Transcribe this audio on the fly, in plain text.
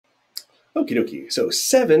Okie dokie. So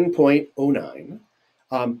 7.09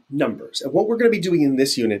 numbers. And what we're going to be doing in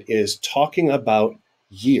this unit is talking about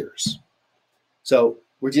years. So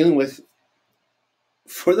we're dealing with,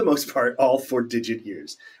 for the most part, all 4-digit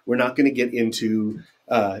years. We're not going to get into,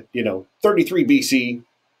 33 BC,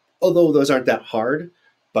 although those aren't that hard.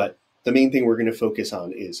 But the main thing we're going to focus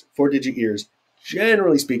on is 4-digit years.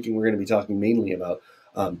 Generally speaking, we're going to be talking mainly about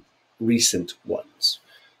recent ones.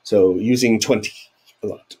 So using 20 a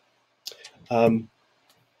lot. I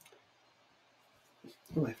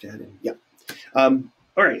have to add in. Yeah. All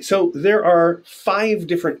right. So there are 5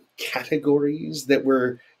 different categories that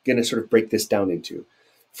we're going to sort of break this down into.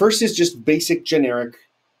 First is just basic generic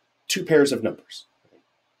 2 pairs of numbers.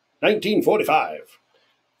 1945,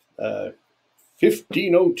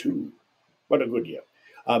 1502. What a good year.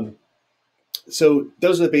 So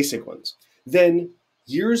those are the basic ones. Then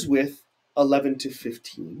years with 11 to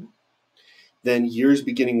 15. Then years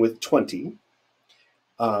beginning with 20.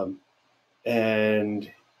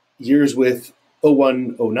 And years with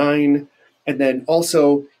 01, 09. And then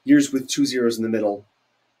also years with 2 zeros in the middle.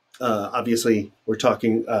 Obviously, we're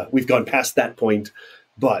talking, we've gone past that point.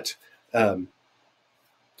 But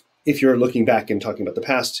if you're looking back and talking about the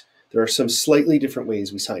past, there are some slightly different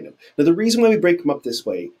ways we sign them. Now, the reason why we break them up this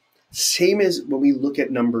way, same as when we look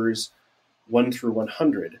at numbers 1 through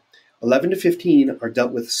 100, 11 to 15 are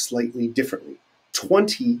dealt with slightly differently.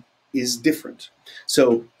 20 is different.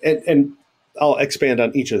 So, and I'll expand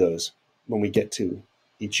on each of those when we get to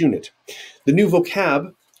each unit. The new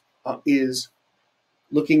vocab is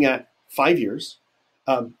looking at 5 years.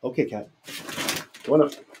 Okay, Kat, go on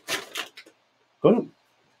up. Go on.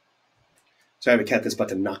 So I have a cat that's about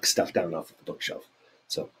to knock stuff down off of the bookshelf.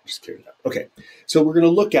 So just clear it up. Okay, so we're going to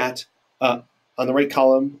look at, on the right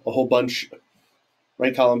column, a whole bunch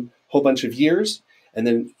of years. And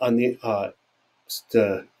then on the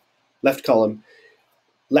left column,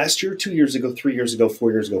 last year, 2 years ago, 3 years ago,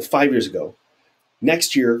 4 years ago, 5 years ago.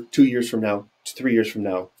 Next year, 2 years from now, 3 years from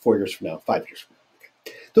now, 4 years from now, 5 years from now. Okay.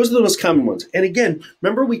 Those are the most common ones. And again,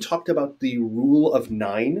 remember we talked about the rule of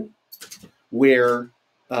 9, where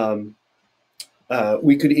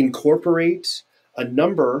we could incorporate a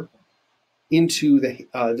number into the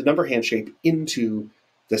number hand shape into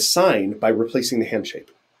the sign by replacing the hand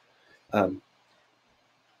shape.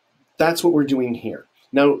 That's what we're doing here.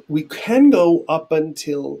 Now, we can go up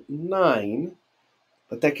until 9,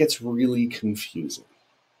 but that gets really confusing.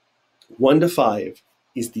 1 to 5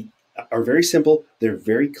 are very simple. They're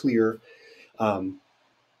very clear. And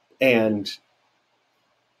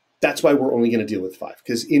that's why we're only going to deal with 5,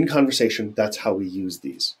 because in conversation, that's how we use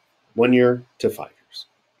these. 1 year to 5 years.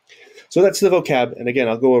 So that's the vocab. And again,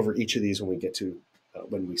 I'll go over each of these when we get to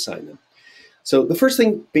when we sign them. So the first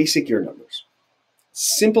thing, basic year numbers.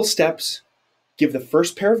 Simple steps. Give the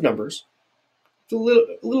first pair of numbers a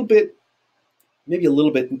little bit, maybe a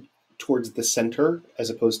little bit towards the center, as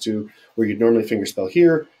opposed to where you'd normally fingerspell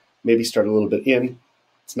here. Maybe start a little bit in.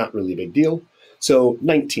 It's not really a big deal. So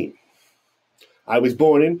 19. I was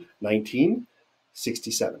born in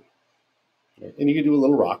 1967. And you can do a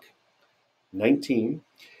little rock. 19.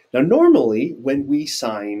 Now, normally, when we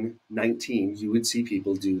sign 19, you would see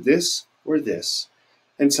people do this or this,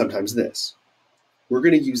 and sometimes this. We're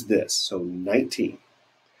going to use this, so 19.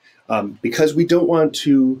 Because we don't want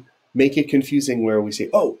to make it confusing where we say,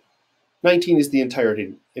 oh, 19 is the entire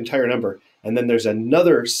number, and then there's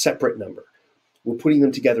another separate number. We're putting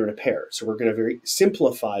them together in a pair. So we're going to very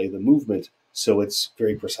simplify the movement so it's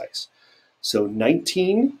very precise. So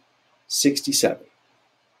 1967.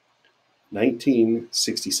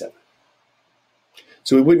 1967.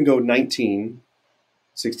 So we wouldn't go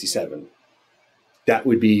 1967. That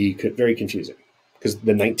would be very confusing because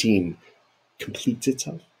the 19 completes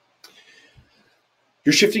itself.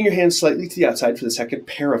 You're shifting your hand slightly to the outside for the second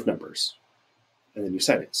pair of numbers. And then you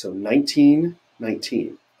sign it. So 19,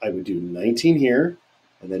 19. I would do 19 here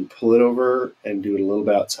and then pull it over and do it a little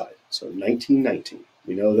bit outside. So 19, 19.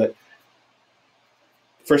 We know that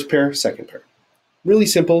first pair, second pair. Really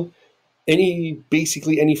simple.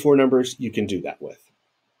 Basically any 4 numbers you can do that with.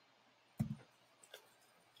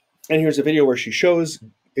 And here's a video where she shows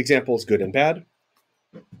examples good and bad.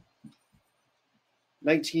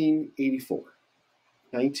 1984.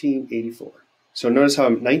 1984. So notice how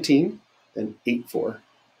I'm 19, then 84.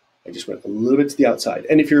 I just went a little bit to the outside.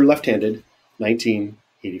 And if you're left-handed,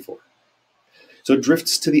 1984. So it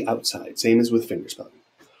drifts to the outside, same as with fingerspelling.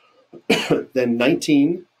 Then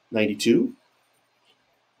 1992,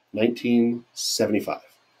 1975.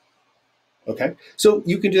 Okay, so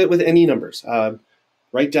you can do that with any numbers.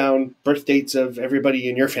 Write down birth dates of everybody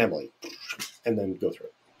in your family and then go through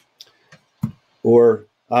it. Or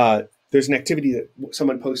there's an activity that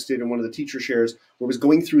someone posted in one of the teacher shares where it was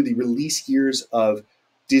going through the release years of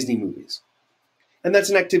Disney movies. And that's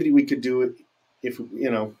an activity we could do if,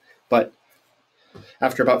 but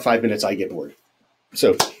after about 5 minutes, I get bored.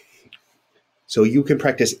 So you can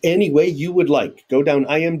practice any way you would like. Go down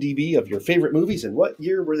IMDb of your favorite movies and what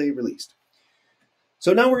year were they released.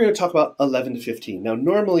 So now we're going to talk about 11 to 15. Now,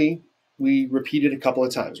 normally we repeat it a couple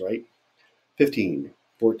of times, right? 15,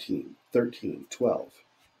 14, 13, 12.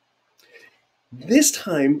 This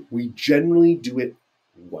time, we generally do it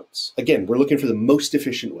once. Again, we're looking for the most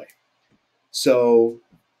efficient way. So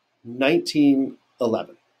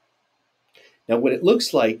 1911. Now, what it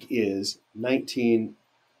looks like is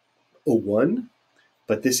 1901,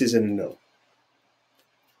 but this isn't a no.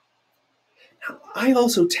 Now, I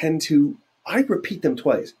also I repeat them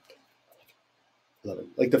twice.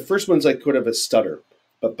 11. Like the first one's like kind of a stutter.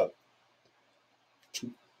 But.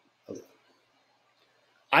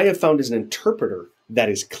 I have found as an interpreter that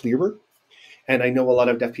is clearer, and I know a lot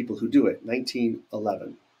of deaf people who do it.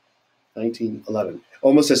 1911. 1911.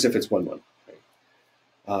 Almost as if it's 1-1.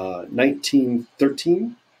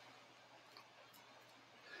 1913.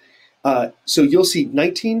 So you'll see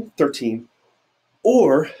 1913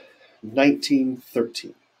 or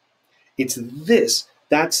 1913. It's this.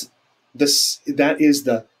 That is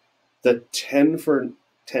the 10 for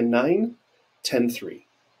 10-9, 10-3.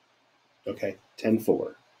 Okay,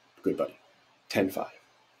 10-4. Good buddy. 10-5.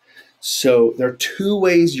 So there are two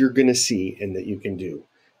ways you're going to see and that you can do.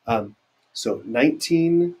 So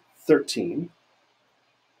 1913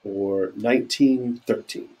 or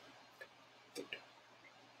 1913.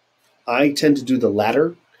 I tend to do the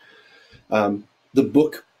latter. The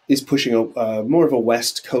book is pushing a more of a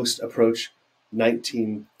West Coast approach.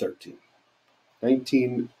 1913.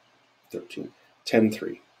 1913.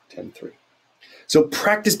 10-3. 10-3. So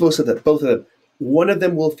practice both of them. One of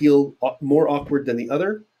them will feel more awkward than the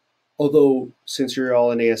other, although since you're all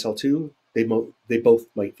in ASL2, they both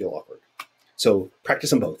might feel awkward. So practice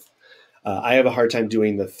them both. I have a hard time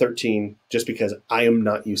doing the 13 just because I am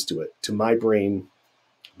not used to it. To my brain,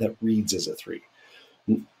 that reads as a 3.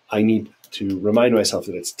 I need to remind myself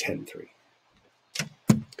that it's 10-3.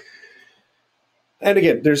 And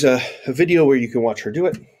again, there's a video where you can watch her do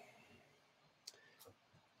it.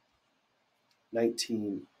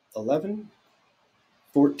 1911,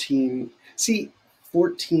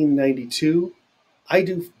 1492. I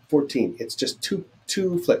do 14. It's just two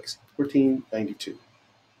flicks. 1492.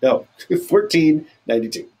 No,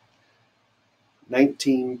 1492.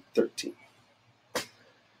 1913.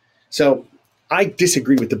 So I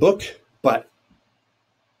disagree with the book, but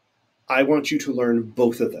I want you to learn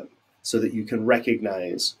both of them so that you can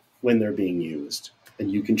recognize when they're being used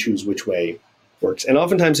and you can choose which way works. And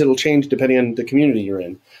oftentimes it'll change depending on the community you're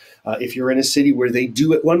in. If you're in a city where they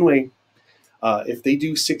do it one way, if they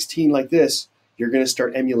do 16 like this, you're going to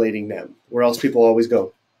start emulating them. Or else people always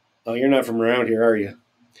go, oh, you're not from around here, are you?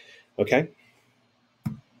 Okay.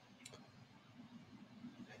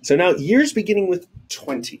 So now years beginning with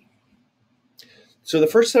 20. So the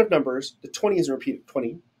first set of numbers, the 20 is a repeat of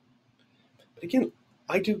 20. But again,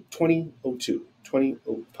 I do 2002,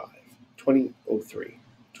 2005, 2003,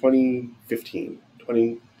 2015,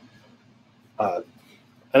 20. And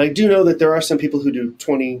I do know that there are some people who do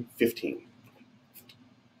 2015.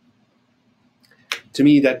 To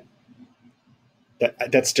me,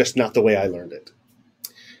 that's just not the way I learned it.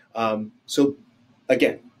 So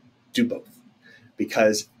again, do both.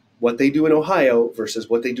 Because what they do in Ohio versus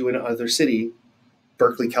what they do in another city,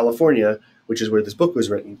 Berkeley, California, which is where this book was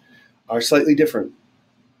written, are slightly different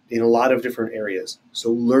in a lot of different areas.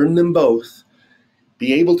 So learn them both.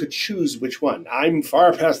 Be able to choose which one. I'm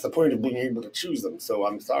far past the point of being able to choose them, so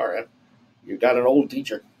I'm sorry. You got an old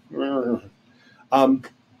teacher. And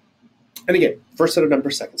again, first set of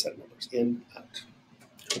numbers, second set of numbers, in, out.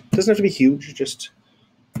 Doesn't have to be huge, just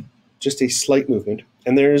a slight movement.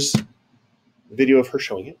 And there's a video of her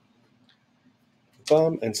showing it.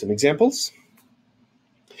 And some examples.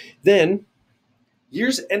 Then,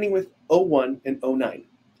 years ending with 01 and 09.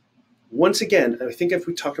 Once again, I think if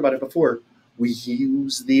we talked about it before, we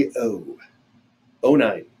use the O.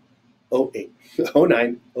 09, 08,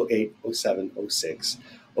 09, 08, 07, 06,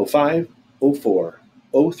 05, 04,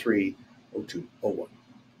 03, 02, 01.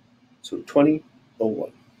 So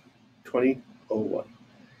 2001, 2001.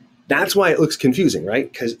 That's why it looks confusing,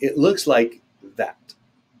 right? Because it looks like that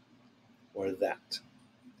or that.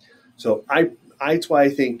 So that's why I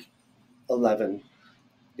think 11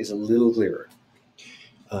 is a little clearer.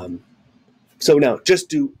 So now just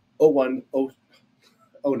do 01,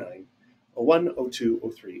 09, 01,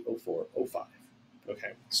 02, 03, 04, 05.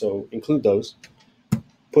 Okay, so include those.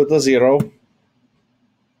 put the 0.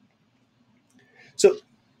 So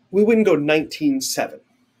we wouldn't go 1907.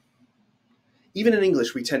 Even in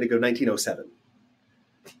English, we tend to go 1907.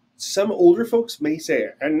 Some older folks may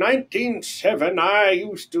say, in 1907, I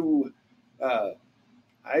used to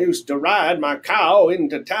ride my cow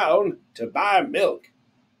into town to buy milk.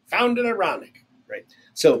 Found it ironic, right?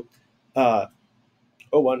 So,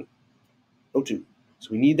 01, 02.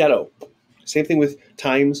 So we need that O. Same thing with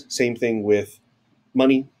times, same thing with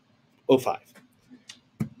money, 05.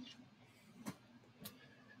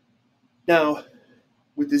 Now,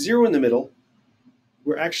 with the 0 in the middle,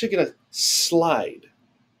 we're actually going to slide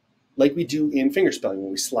like we do in fingerspelling when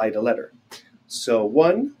we slide a letter. So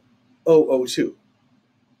 1002,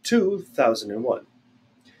 2001.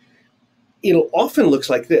 It'll often look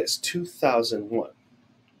like this, 2001.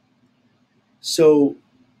 So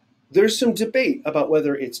there's some debate about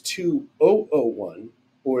whether it's 2001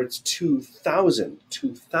 or it's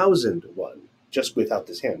 2001, just without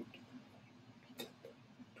this hand.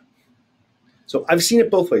 So I've seen it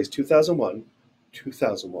both ways, 2001,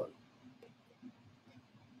 2001,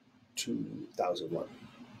 2001.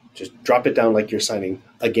 Just drop it down like you're signing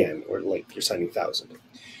again or like you're signing 1,000.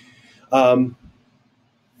 And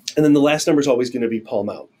then the last number is always going to be palm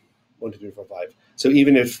out, 1, 2, 3, 4, 5. So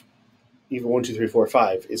even 1, 2, 3, 4,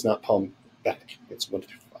 5 is not palm back, it's 1, 2,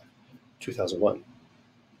 3, 4, 5. 2001,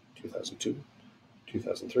 2002,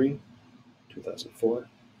 2003, 2004.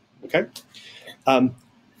 Okay?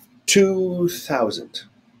 2000,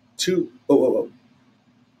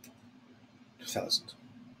 2000.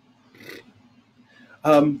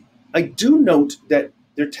 I do note that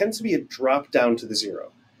there tends to be a drop down to the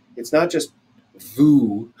 0. It's not just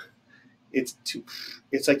VOO. It's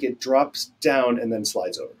like it drops down and then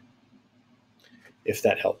slides over, if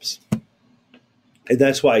that helps. And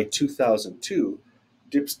that's why 2002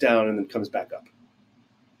 dips down and then comes back up.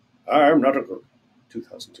 I'm not a girl.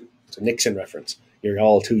 2002. It's a Nixon reference. You're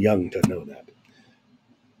all too young to know that.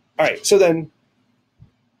 All right, so then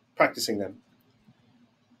practicing them.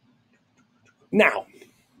 Now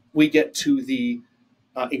we get to the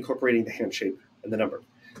incorporating the hand shape and the number.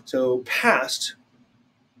 So past,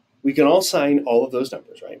 we can all sign all of those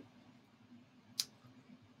numbers, right?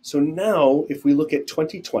 So now if we look at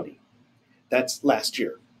 2020, that's last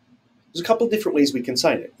year. There's a couple different ways we can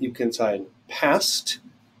sign it. You can sign past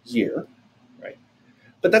year, right?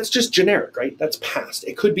 But that's just generic, right? That's past.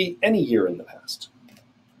 It could be any year in the past.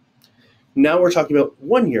 Now we're talking about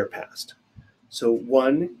 1 year past. So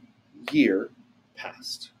 1 year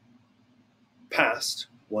past. Past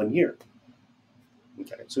 1 year.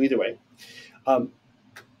 Okay, so either way.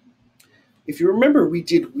 If you remember, we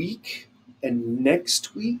did week and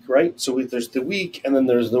next week, right? So there's the week and then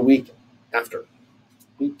there's the week after.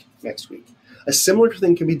 Week, next week. A similar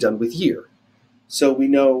thing can be done with year. So we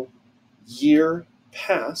know year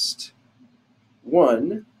past,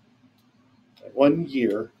 1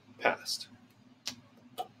 year past.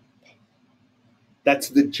 That's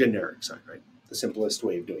the generic sign, right? The simplest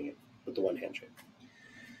way of doing it with the one handshake.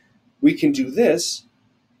 We can do this,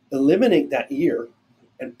 eliminate that year,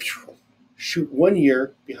 and shoot 1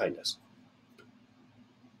 year behind us.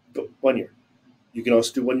 1 year. You can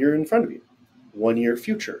also do 1 year in front of you. 1 year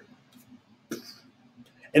future.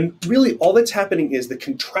 And really all that's happening is the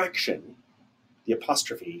contraction, the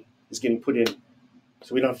apostrophe, is getting put in.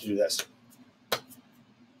 So we don't have to do this.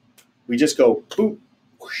 We just go boop,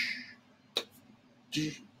 whoosh,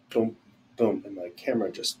 boom, boom. And my camera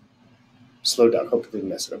just slowed down. Hopefully didn't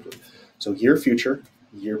mess it up. So year future,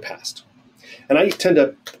 year past. And I tend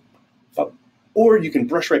to, or you can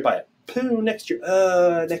brush right by it. Next year,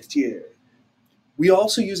 next year. We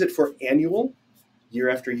also use it for annual, year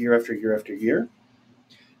after year after year after year.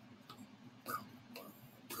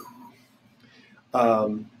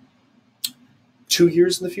 2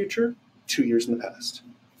 years in the future, 2 years in the past.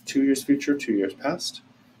 2 years future, 2 years past.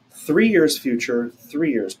 3 years future,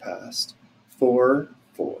 3 years past. 4,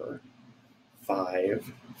 4,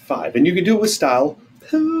 5, 5. And you can do it with style.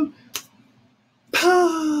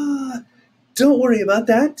 Don't worry about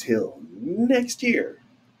that till next year.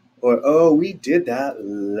 Or, oh, we did that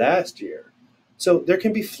last year. So there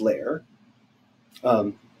can be flair.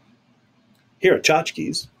 Here at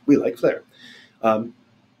Tchotchkes, we like flair. And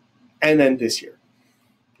then this year,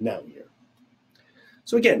 now year.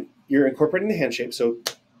 So again, you're incorporating the hand shape. So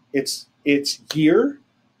it's year,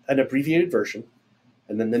 an abbreviated version,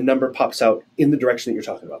 and then the number pops out in the direction that you're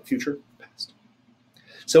talking about, future, past.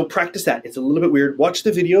 So practice that. It's a little bit weird. Watch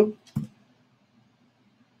the video.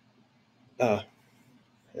 Hello.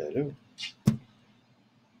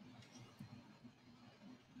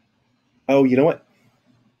 Oh, you know what?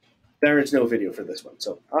 There is no video for this one,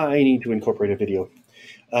 so I need to incorporate a video.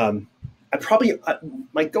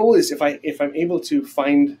 My goal is if I'm able to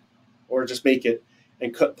find or just make it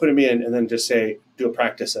and put them in, and then just say do a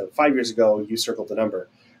practice of 5 years ago you circled the number,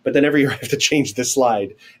 but then every year I have to change the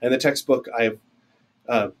slide. And the textbook I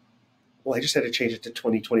just had to change it to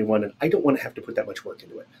 2021, and I don't want to have to put that much work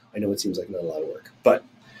into it. I know it seems like not a lot of work, but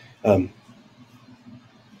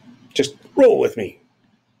just roll with me.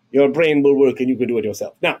 Your brain will work and you can do it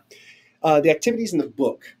yourself. Now, the activities in the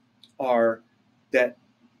book are that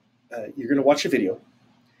you're going to watch a video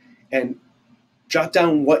and jot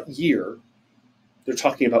down what year they're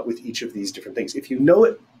talking about with each of these different things. If you know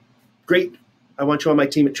it, great. I want you on my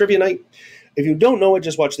team at trivia night. If you don't know it,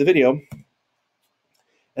 just watch the video.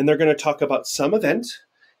 And they're going to talk about some event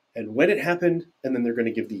and when it happened, and then they're going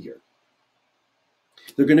to give the year.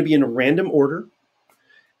 They're going to be in a random order,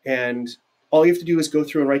 and all you have to do is go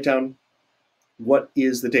through and write down what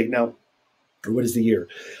is the date now, or what is the year.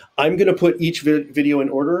 I'm going to put each video in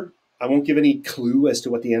order. I won't give any clue as to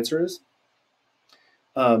what the answer is.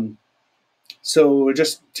 So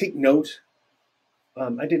just take note.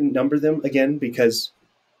 I didn't number them again because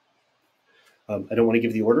I don't want to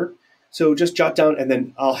give the order. So just jot down, and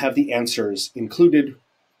then I'll have the answers included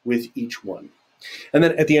with each one. And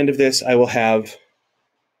then at the end of this, I will have,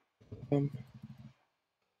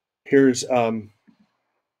 here's a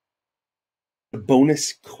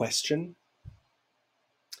bonus question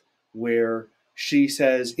where she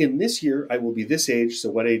says, in this year, I will be this age, so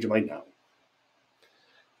what age am I now?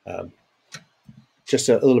 Just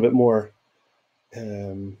a little bit more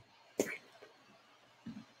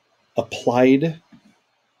applied.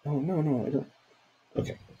 Oh, no, I don't.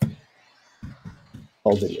 Okay.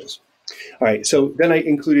 All videos. All right, so then I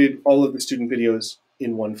included all of the student videos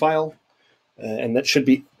in one file, and that should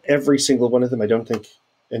be every single one of them. I don't think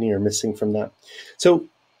any are missing from that. So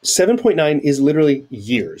 7.9 is literally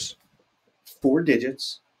years. 4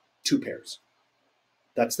 digits, 2 pairs.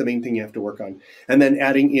 That's the main thing you have to work on. And then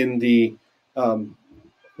adding in the 1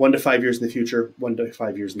 to 5 years in the future, 1 to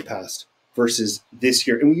 5 years in the past versus this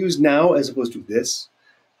year. And we use now as opposed to this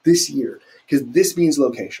year, because this means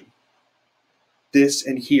location. This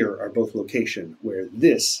and here are both location, where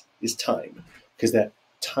this is time, because that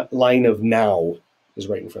line of now is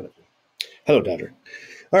right in front of you. Hello, Dodger.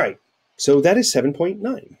 All right, so that is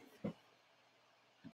 7.9.